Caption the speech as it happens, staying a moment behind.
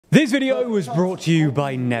This video was brought to you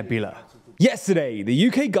by Nebula. Yesterday, the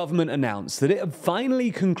UK government announced that it had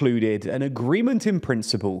finally concluded an agreement in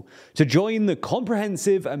principle to join the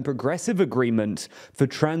Comprehensive and Progressive Agreement for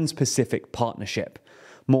Trans-Pacific Partnership,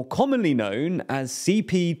 more commonly known as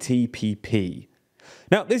CPTPP.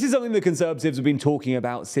 Now, this is something the Conservatives have been talking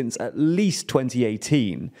about since at least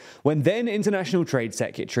 2018, when then International Trade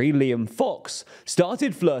Secretary Liam Fox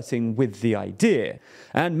started flirting with the idea,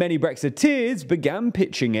 and many Brexiteers began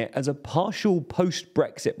pitching it as a partial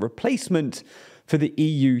post-Brexit replacement for the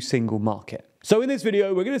EU single market. So in this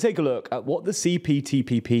video, we're going to take a look at what the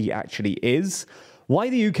CPTPP actually is, why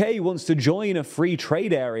the UK wants to join a free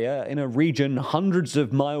trade area in a region hundreds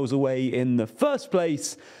of miles away in the first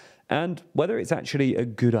place, and whether it's actually a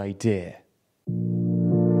good idea.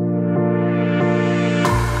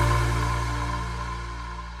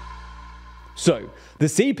 So, the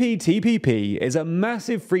CPTPP is a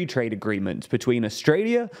massive free trade agreement between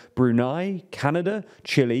Australia, Brunei, Canada,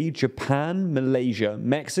 Chile, Japan, Malaysia,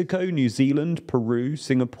 Mexico, New Zealand, Peru,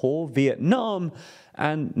 Singapore, Vietnam,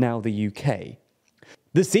 and now the UK.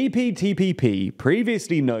 The CPTPP,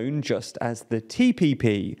 previously known just as the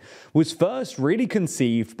TPP, was first really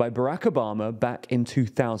conceived by Barack Obama back in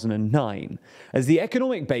 2009 as the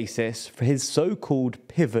economic basis for his so-called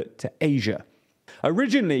pivot to Asia.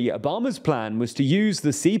 Originally, Obama's plan was to use the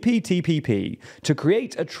CPTPP to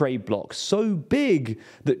create a trade bloc so big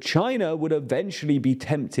that China would eventually be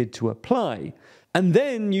tempted to apply, and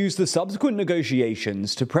then use the subsequent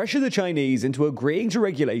negotiations to pressure the Chinese into agreeing to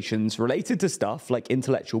regulations related to stuff like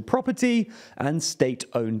intellectual property and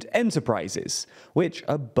state-owned enterprises, which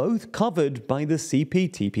are both covered by the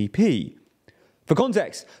CPTPP. For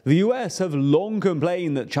context, the US have long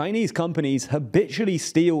complained that Chinese companies habitually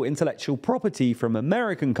steal intellectual property from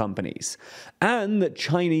American companies, and that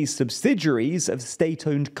Chinese subsidiaries of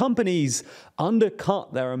state-owned companies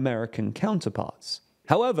undercut their American counterparts.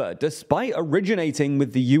 However, despite originating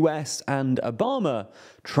with the US and Obama,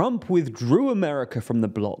 Trump withdrew America from the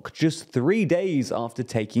bloc just 3 days after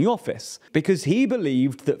taking office, because he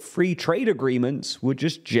believed that free trade agreements were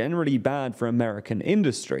just generally bad for American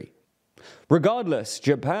industry. Regardless,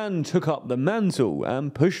 Japan took up the mantle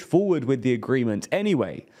and pushed forward with the agreement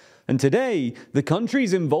anyway. And today, the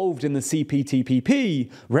countries involved in the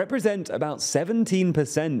CPTPP represent about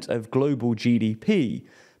 17% of global GDP,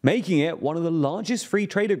 making it one of the largest free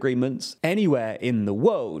trade agreements anywhere in the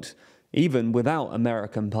world, even without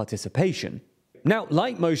American participation. Now,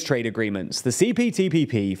 like most trade agreements, the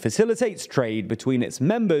CPTPP facilitates trade between its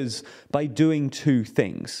members by doing two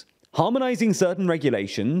things: harmonizing certain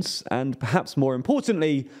regulations, and perhaps more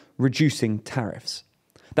importantly, reducing tariffs.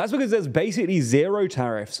 That's because there's basically zero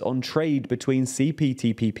tariffs on trade between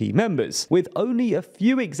CPTPP members, with only a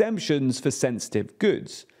few exemptions for sensitive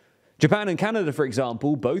goods. Japan and Canada, for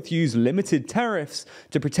example, both use limited tariffs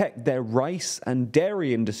to protect their rice and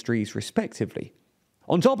dairy industries respectively.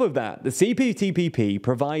 On top of that, the CPTPP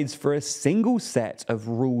provides for a single set of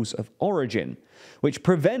rules of origin, which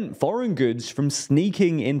prevent foreign goods from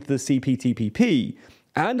sneaking into the CPTPP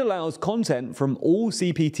and allows content from all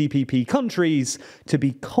CPTPP countries to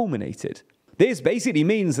be culminated. This basically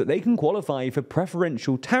means that they can qualify for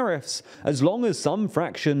preferential tariffs as long as some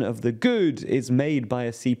fraction of the good is made by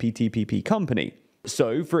a CPTPP company.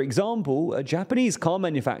 So, for example, a Japanese car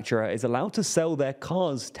manufacturer is allowed to sell their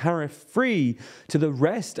cars tariff-free to the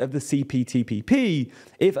rest of the CPTPP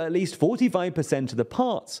if at least 45% of the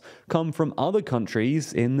parts come from other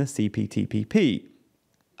countries in the CPTPP.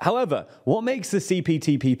 However, what makes the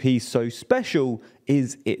CPTPP so special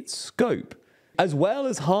is its scope. As well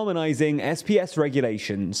as harmonizing SPS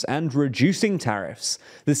regulations and reducing tariffs,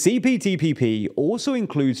 the CPTPP also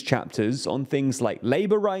includes chapters on things like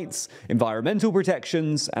labor rights, environmental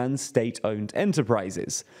protections, and state-owned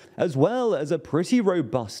enterprises, as well as a pretty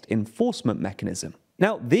robust enforcement mechanism.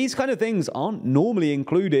 Now, these kind of things aren't normally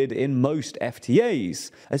included in most FTAs,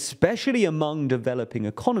 especially among developing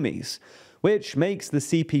economies, which makes the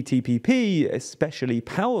CPTPP especially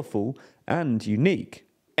powerful and unique.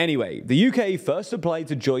 Anyway, the UK first applied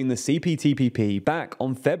to join the CPTPP back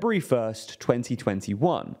on February 1st,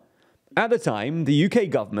 2021. At the time, the UK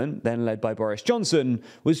government, then led by Boris Johnson,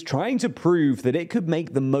 was trying to prove that it could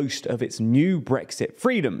make the most of its new Brexit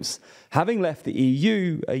freedoms, having left the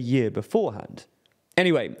EU a year beforehand.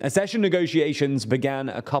 Anyway, accession negotiations began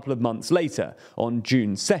a couple of months later, on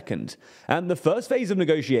June 2nd, and the first phase of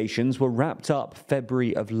negotiations were wrapped up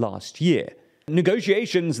February of last year.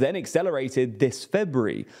 Negotiations then accelerated this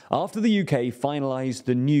February after the UK finalised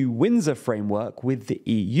the new Windsor framework with the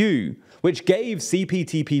EU, which gave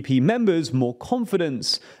CPTPP members more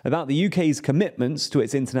confidence about the UK's commitments to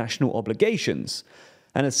its international obligations.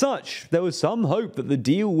 And as such, there was some hope that the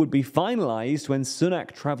deal would be finalised when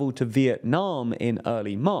Sunak travelled to Vietnam in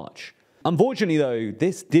early March. Unfortunately though,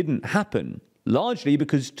 this didn't happen, largely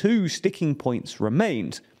because two sticking points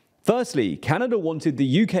remained. Firstly, Canada wanted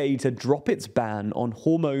the UK to drop its ban on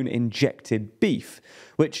hormone-injected beef,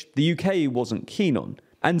 which the UK wasn't keen on.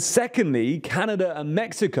 And secondly, Canada and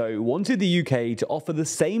Mexico wanted the UK to offer the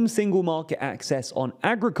same single market access on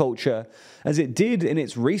agriculture as it did in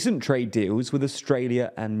its recent trade deals with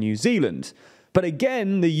Australia and New Zealand. But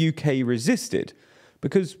again, the UK resisted.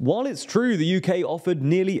 Because while it's true the UK offered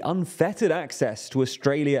nearly unfettered access to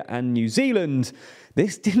Australia and New Zealand,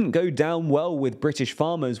 this didn't go down well with British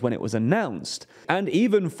farmers when it was announced. And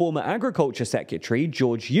even former Agriculture Secretary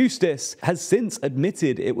George Eustice has since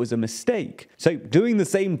admitted it was a mistake. So doing the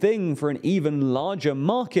same thing for an even larger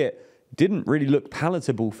market didn't really look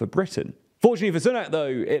palatable for Britain. Fortunately for Sunak though,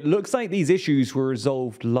 it looks like these issues were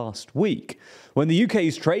resolved last week, when the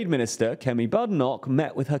UK's Trade Minister, Kemi Badenoch,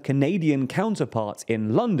 met with her Canadian counterparts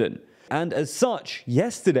in London. And as such,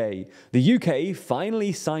 yesterday, the UK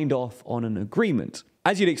finally signed off on an agreement.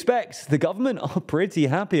 As you'd expect, the government are pretty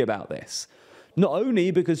happy about this. Not only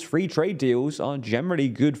because free trade deals are generally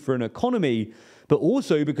good for an economy, but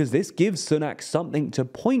also because this gives Sunak something to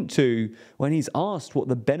point to when he's asked what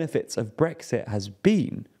the benefits of Brexit has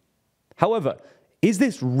been. However, is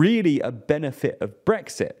this really a benefit of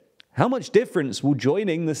Brexit? How much difference will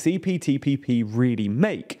joining the CPTPP really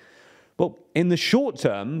make? Well, in the short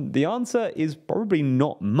term, the answer is probably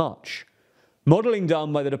not much. Modelling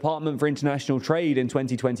done by the Department for International Trade in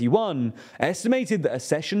 2021 estimated that a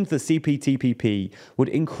cession to the CPTPP would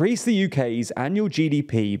increase the UK's annual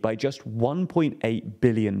GDP by just £1.8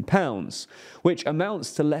 billion, which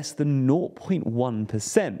amounts to less than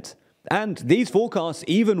 0.1%. And these forecasts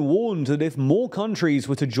even warned that if more countries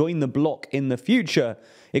were to join the bloc in the future,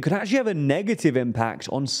 it could actually have a negative impact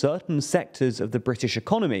on certain sectors of the British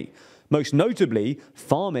economy, most notably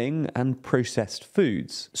farming and processed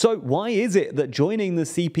foods. So why is it that joining the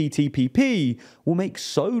CPTPP will make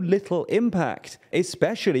so little impact,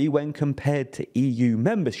 especially when compared to EU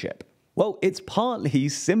membership? Well, it's partly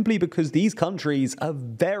simply because these countries are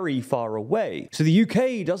very far away. So the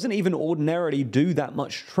UK doesn't even ordinarily do that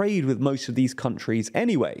much trade with most of these countries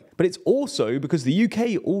anyway. But it's also because the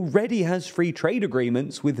UK already has free trade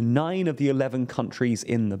agreements with 9 of the 11 countries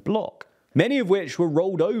in the bloc, many of which were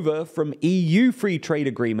rolled over from EU free trade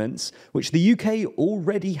agreements, which the UK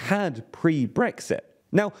already had pre-Brexit.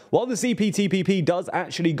 Now, while the CPTPP does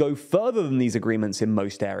actually go further than these agreements in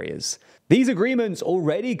most areas, these agreements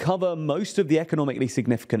already cover most of the economically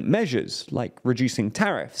significant measures, like reducing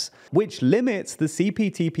tariffs, which limits the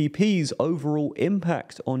CPTPP's overall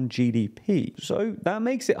impact on GDP. So that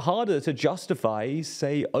makes it harder to justify,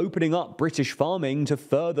 say, opening up British farming to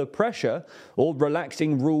further pressure or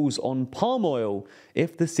relaxing rules on palm oil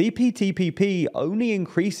if the CPTPP only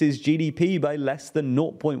increases GDP by less than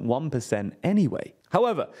 0.1% anyway.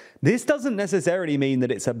 However, this doesn't necessarily mean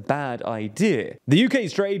that it's a bad idea. The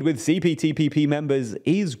UK's trade with CPTPP members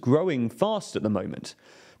is growing fast at the moment.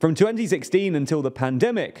 From 2016 until the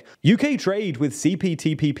pandemic, UK trade with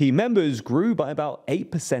CPTPP members grew by about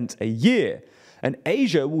 8% a year, and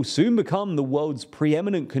Asia will soon become the world's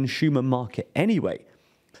preeminent consumer market anyway.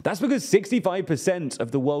 That's because 65%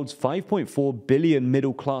 of the world's 5.4 billion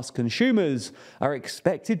middle-class consumers are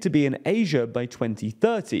expected to be in Asia by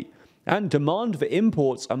 2030. And demand for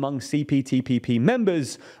imports among CPTPP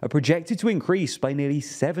members are projected to increase by nearly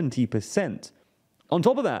 70%. On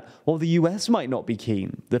top of that, while the US might not be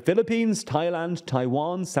keen, the Philippines, Thailand,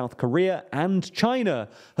 Taiwan, South Korea, and China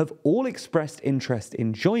have all expressed interest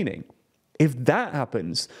in joining. If that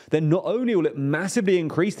happens, then not only will it massively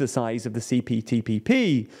increase the size of the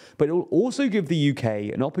CPTPP, but it will also give the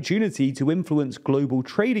UK an opportunity to influence global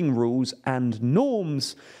trading rules and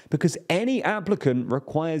norms, because any applicant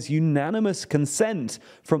requires unanimous consent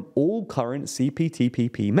from all current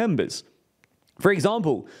CPTPP members. For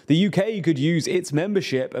example, the UK could use its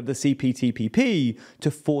membership of the CPTPP to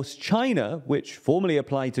force China, which formally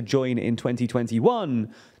applied to join in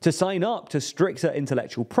 2021, to sign up to stricter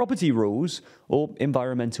intellectual property rules or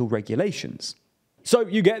environmental regulations. So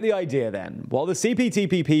you get the idea then. While the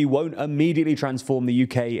CPTPP won't immediately transform the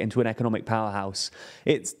UK into an economic powerhouse,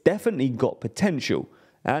 it's definitely got potential.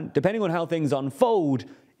 And depending on how things unfold,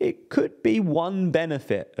 it could be one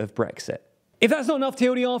benefit of Brexit. If that's not enough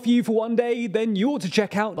TLDR for you for one day, then you ought to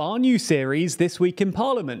check out our new series, This Week in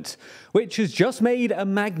Parliament, which has just made a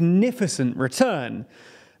magnificent return.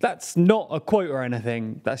 That's not a quote or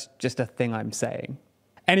anything, that's just a thing I'm saying.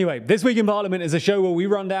 Anyway, This Week in Parliament is a show where we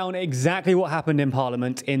run down exactly what happened in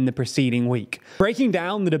Parliament in the preceding week, breaking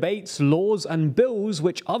down the debates, laws and bills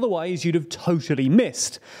which otherwise you'd have totally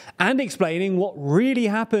missed, and explaining what really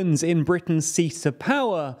happens in Britain's seat of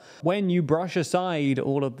power when you brush aside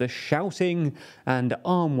all of the shouting and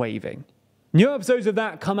arm waving. New episodes of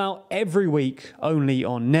that come out every week, only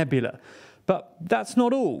on Nebula. But that's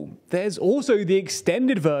not all. There's also the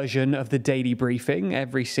extended version of the daily briefing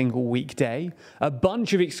every single weekday, a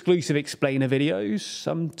bunch of exclusive explainer videos,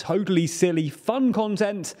 some totally silly fun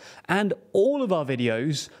content, and all of our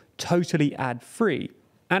videos totally ad-free.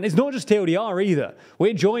 And it's not just TLDR either.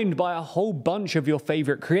 We're joined by a whole bunch of your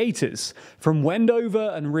favourite creators, from Wendover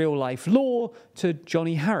and Real Life Law to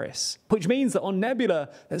Johnny Harris. Which means that on Nebula,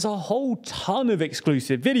 there's a whole ton of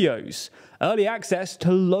exclusive videos, early access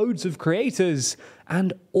to loads of creators,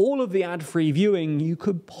 and all of the ad-free viewing you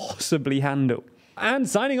could possibly handle. And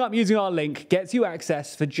signing up using our link gets you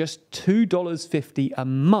access for just $2.50 a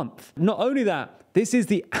month. Not only that, this is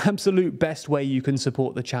the absolute best way you can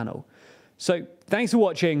support the channel. So thanks for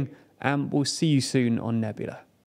watching, and we'll see you soon on Nebula.